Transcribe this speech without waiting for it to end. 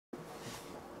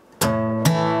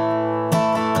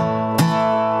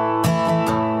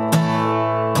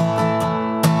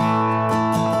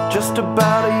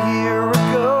about a year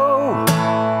ago,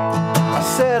 I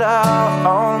set out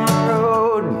on the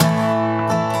road,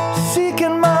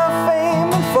 seeking my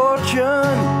fame and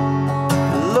fortune,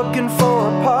 looking for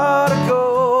a pot of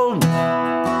gold.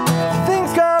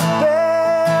 Things got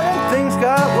bad and things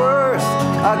got worse,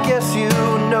 I guess you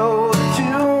know the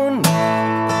tune.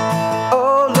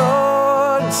 Oh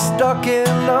Lord, stuck in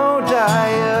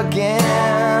Lodi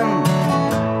again.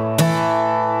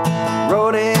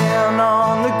 Rode in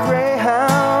on the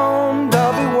Greyhound,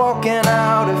 I'll be walking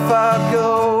out if I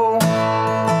go.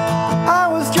 I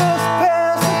was just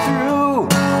passing through,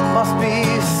 must be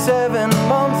 7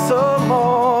 months or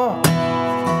more.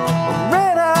 I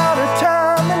ran out of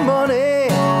time and money,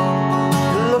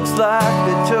 it looks like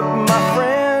they took my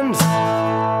friends.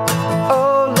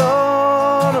 Oh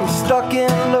Lord, I'm stuck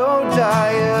in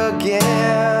Lodi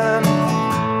again.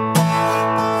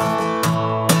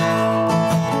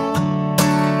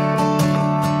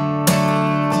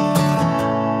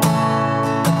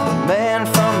 Man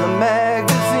from the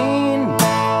magazine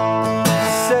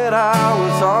said I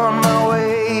was on my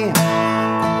way.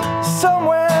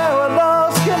 Somewhere I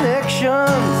lost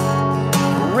connections,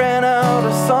 ran out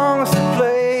of songs to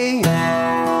play.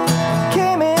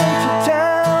 Came into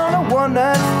town, a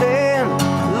one-night stand,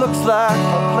 looks like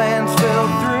my plans fell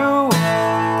through.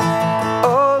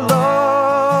 Oh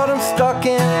Lord, I'm stuck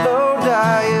in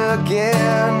Lodi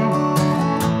again.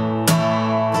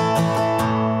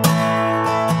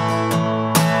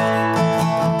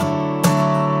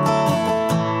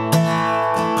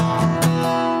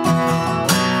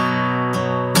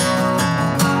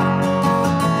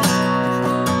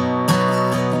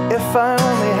 If I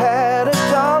only had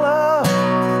 $1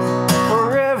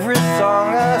 for every song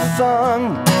I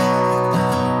sung,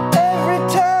 every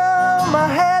time I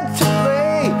had to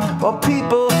play while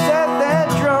people sat there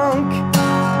drunk,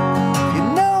 you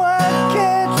know I'd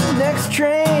catch the next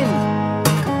train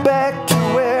back to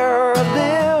where I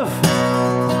live.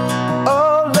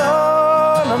 Oh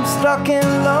Lord, I'm stuck in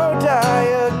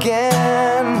Lodi again.